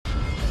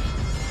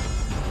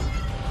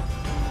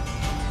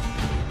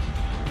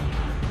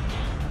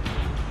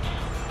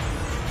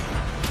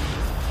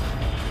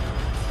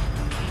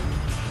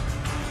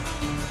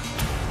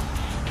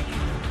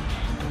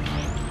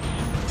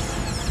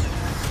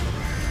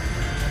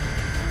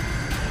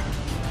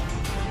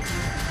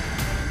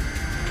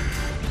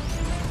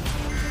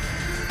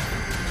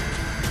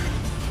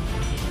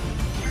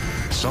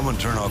Someone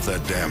turn off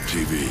that damn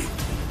TV.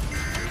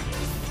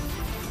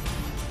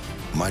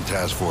 My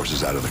task force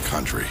is out of the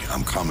country.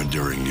 I'm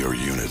commandeering your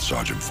unit,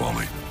 Sergeant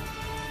Foley.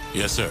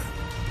 Yes, sir.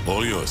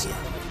 All yours, sir.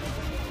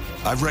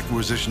 I've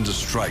requisitioned a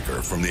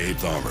striker from the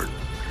 8th Armored.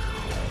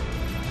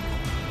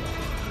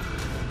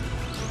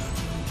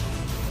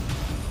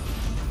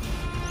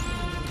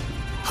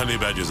 Honey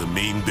Badger's a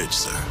mean bitch,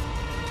 sir.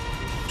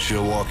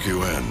 She'll walk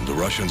you in. The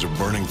Russians are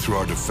burning through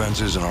our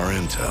defenses and our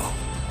intel.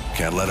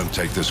 Can't let them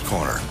take this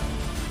corner.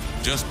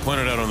 Just point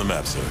it out on the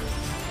map, sir.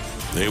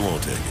 They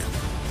won't take it.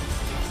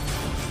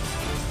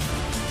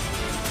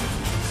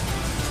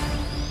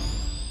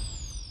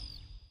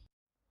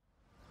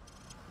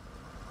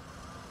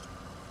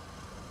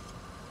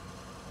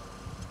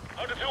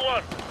 Hunter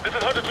 2-1. This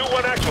is Hunter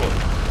 2-1 actual.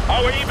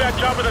 Our evac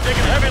choppers are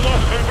taking heavy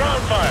losses from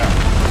ground fire.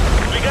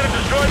 We gotta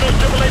destroy those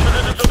AAA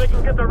positions so they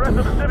can get the rest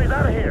of the cities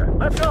out of here.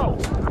 Let's go!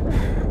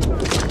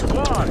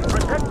 Squad,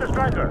 protect the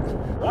striker.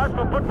 Watch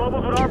for foot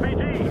mobiles with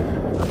RPGs.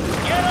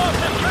 Get off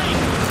the street!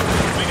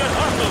 We got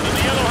hostiles in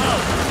the yellow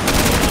house.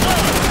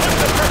 Squad, put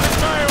the perfect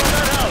fire on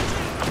that house.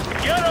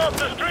 Get off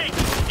the street!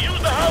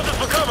 Use the houses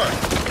for cover.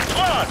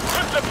 Squad,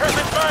 put the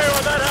perfect fire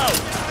on that house.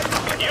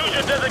 Use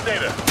your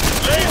designator.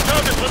 Lay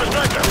targets for the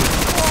striker.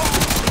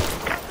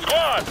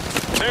 Squad,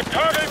 they're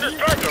targeting the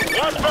striker.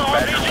 Watch for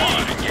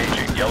RPGs.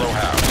 Engaging yellow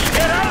house.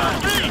 Get out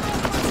of the street!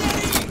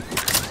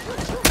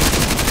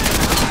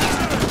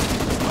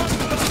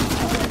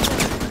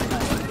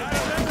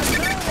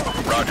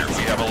 Roger,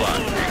 we have a lot.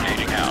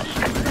 Engaging house.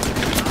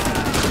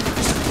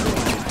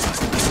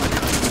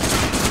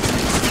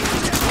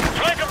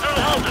 Flank them through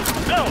the houses!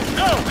 Go!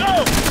 Go! Go!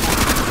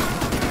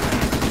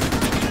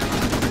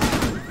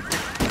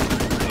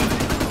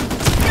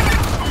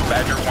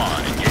 Badger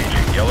 1,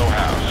 engaging yellow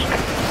house.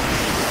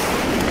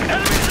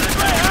 Enemies in the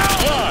gray house!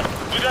 Squad,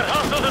 we got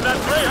hostiles in that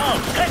gray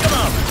house! Take them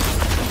out!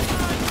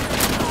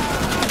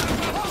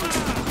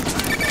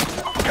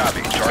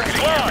 Copy. Targeting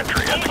Squad,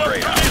 infantry at move the up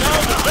gray through house. these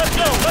houses! Let's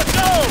go! Let's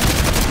go!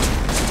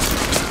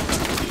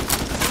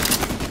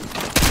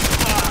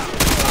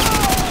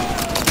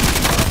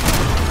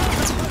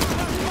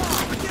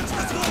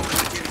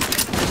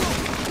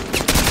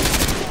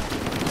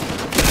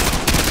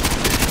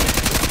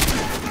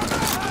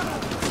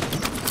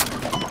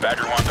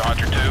 Badger 1 to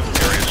Hunter 2,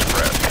 area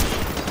suppressed.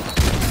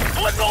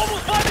 Foot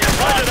mobiles by the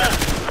apartment!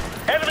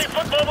 Enemy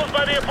foot mobiles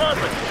by the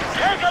apartment!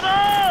 Take them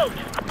out!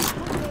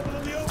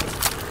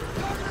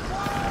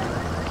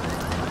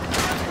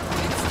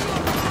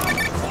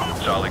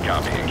 Solid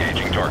copy.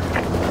 Engaging target.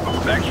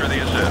 Thanks for the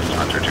assist,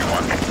 Hunter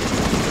 2-1.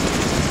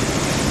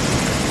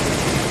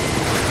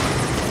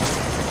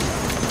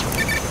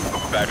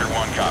 Badger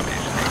 1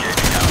 copies.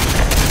 Engaging house.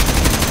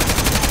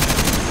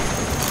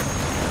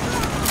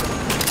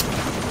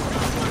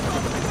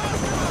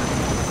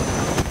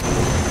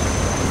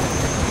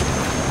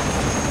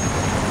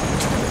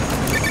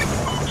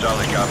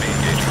 Solid copy.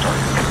 Engaging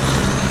target.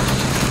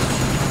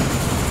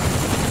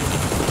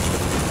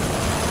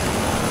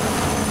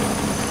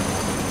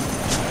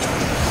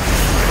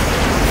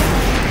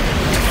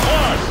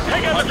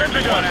 Hunter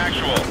 2-1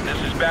 actual. This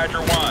is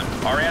Badger 1.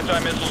 Our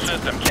anti-missile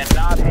system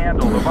cannot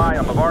handle the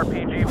volume of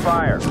RPG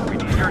fire. We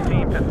need your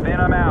team to thin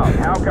them out.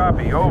 How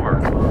copy? Over.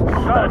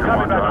 Solid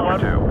copy, Badger 1.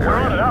 2. We're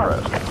on it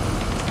out. Suppressed.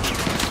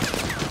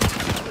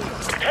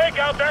 Take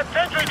out that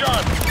sentry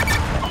gun!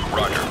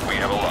 Roger. We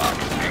have a lock.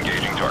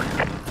 Engaging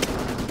target.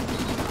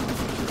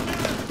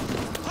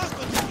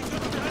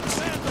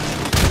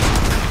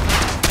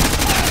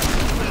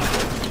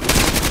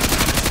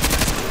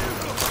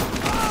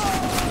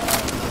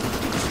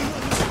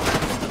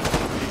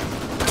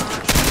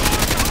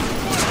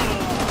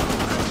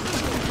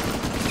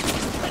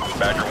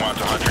 Badger 1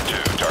 to Hunter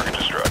 2, target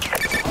destroyed.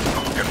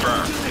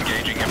 Confirmed.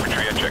 Engaging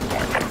infantry at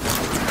checkpoint.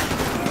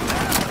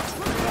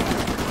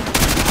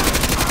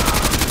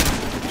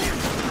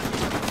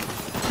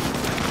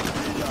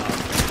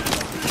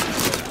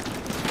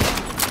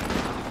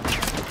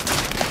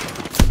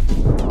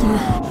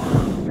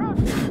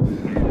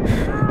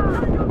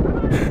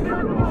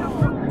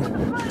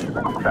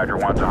 Badger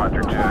 1 to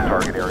Hunter 2,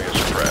 target area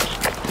suppressed.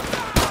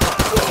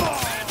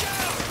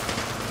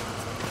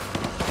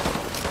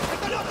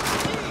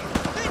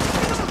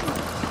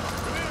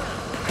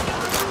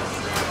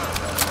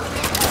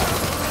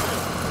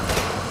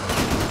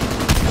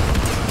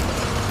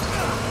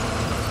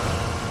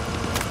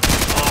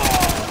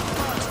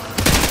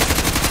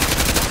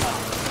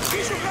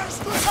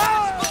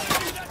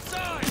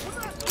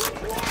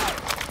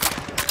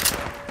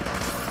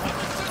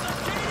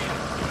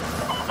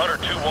 Hunter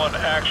 2-1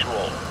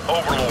 actual.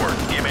 Overlord,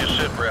 give me a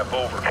sit rep,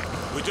 over.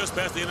 We just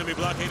passed the enemy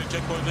blockade at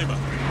checkpoint Lima.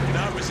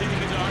 Now proceeding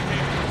into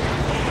arcade.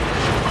 Over.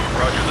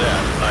 Roger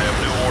that. I have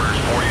new orders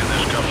for you.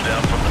 This comes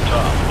down from the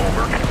top,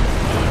 over.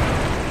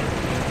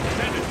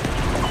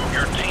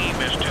 Your team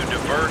is to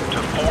divert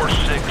to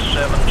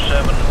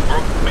 4677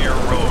 Brookmere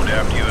Road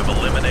after you have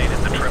eliminated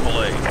the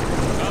AAA.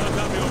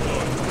 Copy,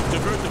 Overlord.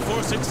 Divert to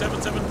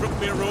 4677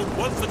 Brookmere Road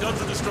once the guns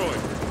are destroyed.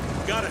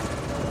 Got it.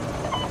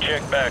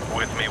 Check back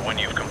with me when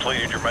you've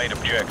completed your main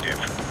objective.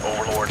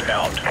 Overlord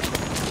out.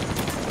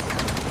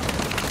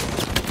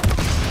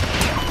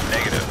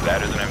 Negative.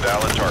 That is an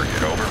invalid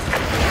target. Over.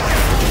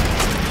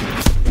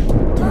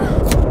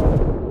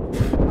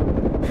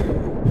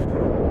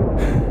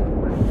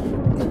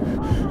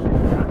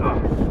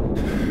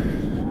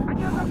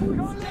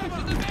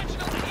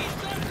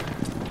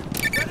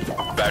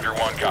 Badger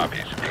 1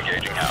 copies.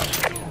 Engaging house.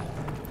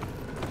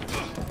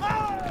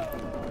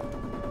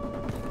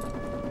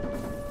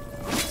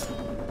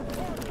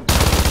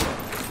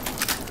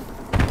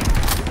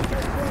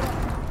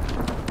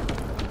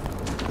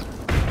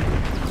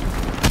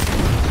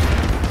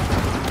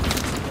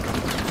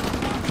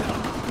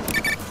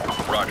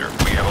 Roger,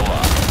 we have a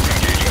lock.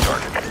 Engaging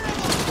target.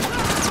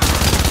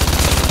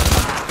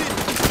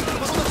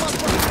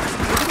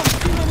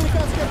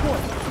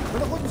 Мы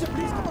находимся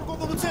близко к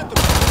торговому центру.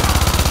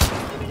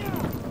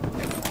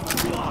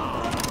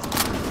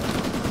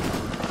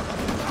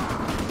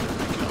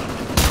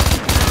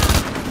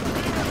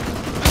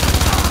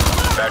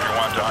 Badger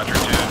 1 to Hunter 2.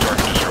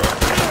 Target destroyed.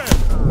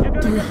 You're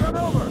gonna get run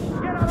over!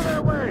 Get out of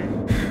their way!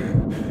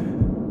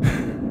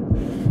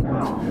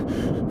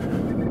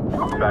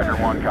 Badger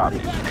 1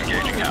 copies.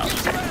 Engaging house.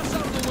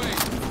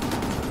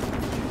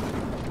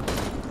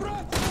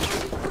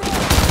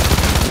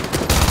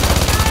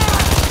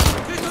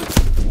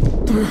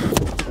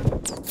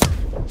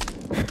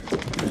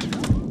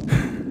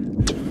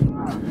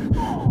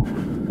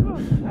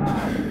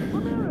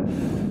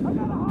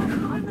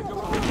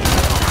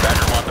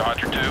 Badger 1 to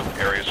Hunter 2.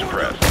 Area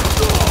suppressed.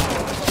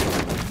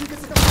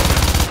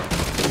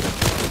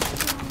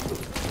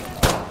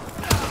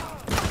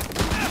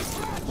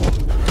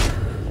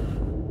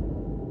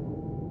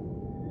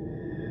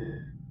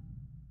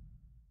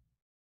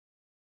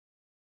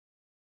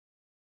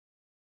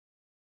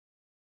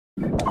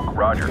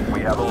 Roger, we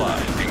have a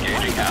line.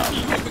 Engaging house.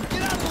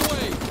 Get out of the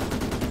way!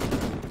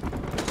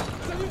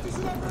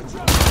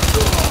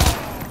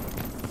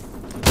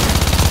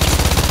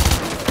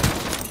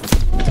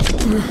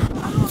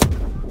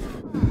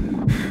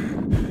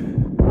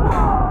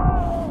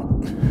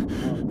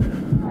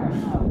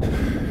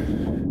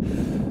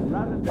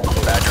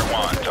 Badger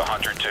 1 to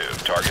Hunter 2.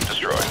 Target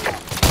destroyed.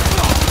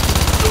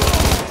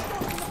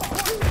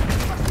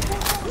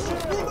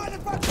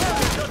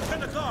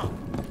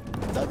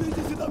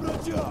 Заберите сюда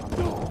врача!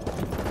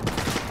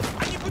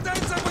 Они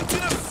пытаются обойти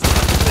нас!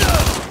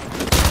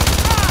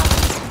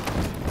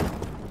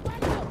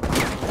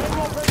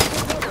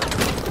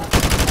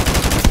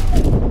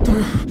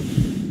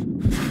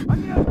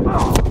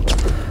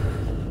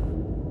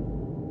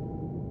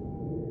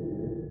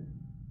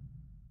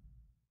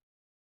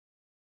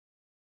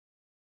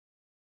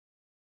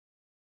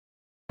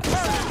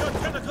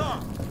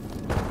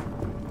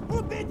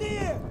 Убейте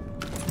их!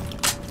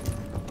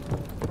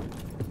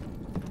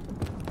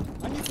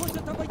 Они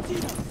хотят обойти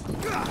нас!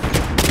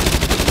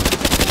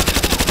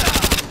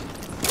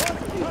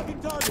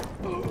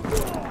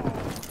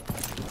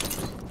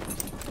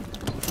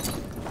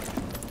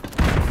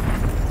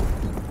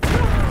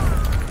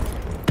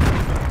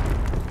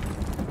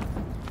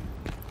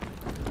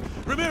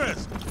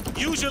 Ramirez,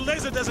 use your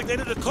laser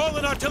designator to call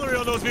in artillery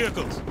on those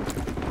vehicles.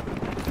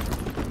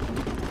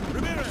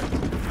 Ramirez!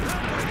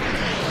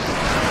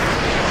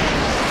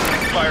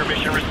 Fire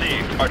mission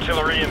received.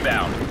 Artillery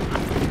inbound.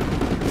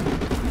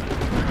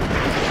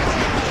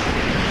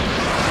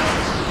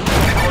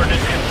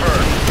 Coordinates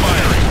confirmed.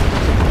 Firing.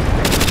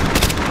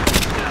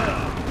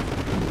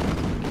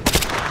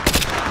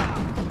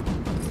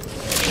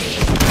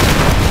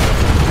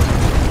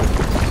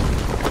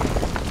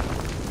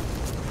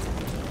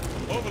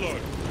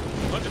 Overlord,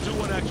 Hunter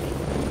 2-1 action.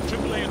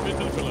 AAA has been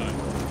neutralized.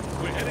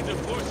 We're heading to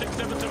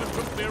 4677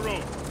 Brookmere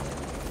Road.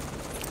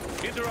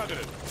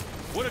 Interrogative.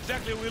 What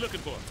exactly are we looking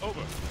for?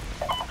 Over.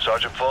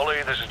 Sergeant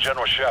Foley, this is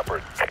General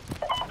Shepard.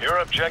 Your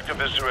objective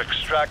is to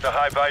extract a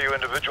high-value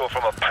individual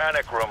from a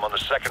panic room on the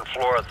second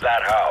floor of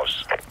that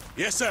house.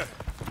 Yes, sir.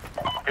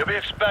 He'll be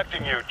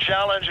expecting you.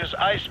 Challenge is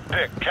Ice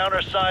Pick.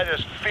 Counterside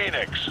is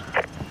Phoenix.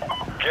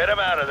 Get him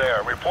out of there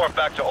and report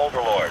back to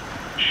Overlord.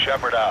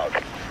 Shepard out.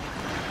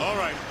 All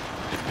right.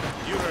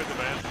 You heard the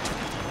man.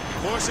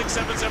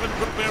 4677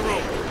 Brookmere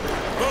Road.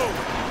 Move!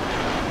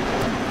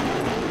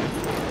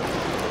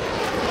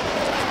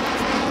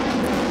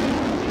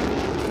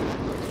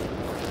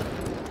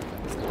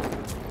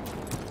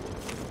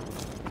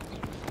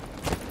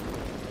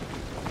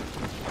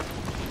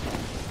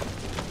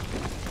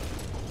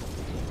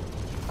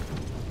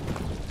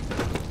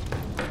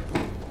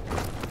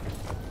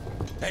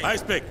 Hey.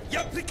 Ice Pick.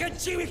 Я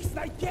прикончил их,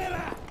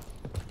 снайпера!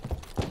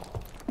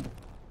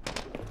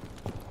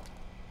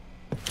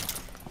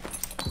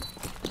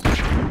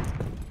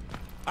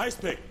 Ice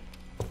Pick.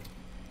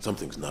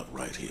 Something's not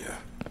right here.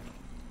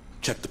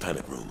 Check the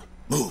panic room.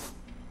 Move!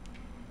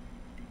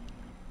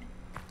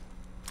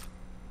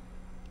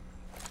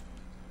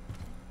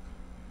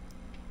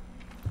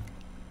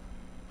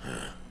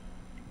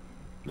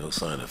 No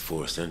sign of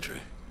forced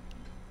entry.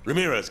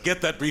 Ramirez,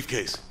 get that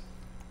briefcase.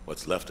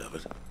 What's left of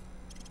it?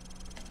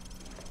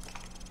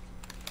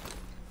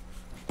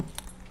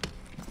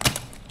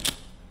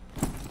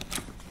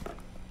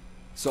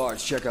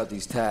 Sarge, check out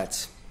these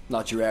tats.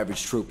 Not your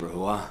average trooper,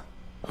 huh?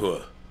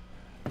 Huh.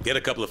 Get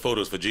a couple of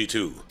photos for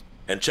G2,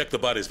 and check the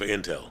bodies for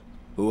intel.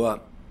 Who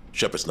up?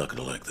 Shepard's not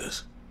gonna like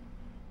this.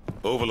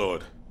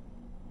 Overlord,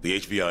 the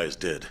HVI is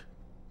dead.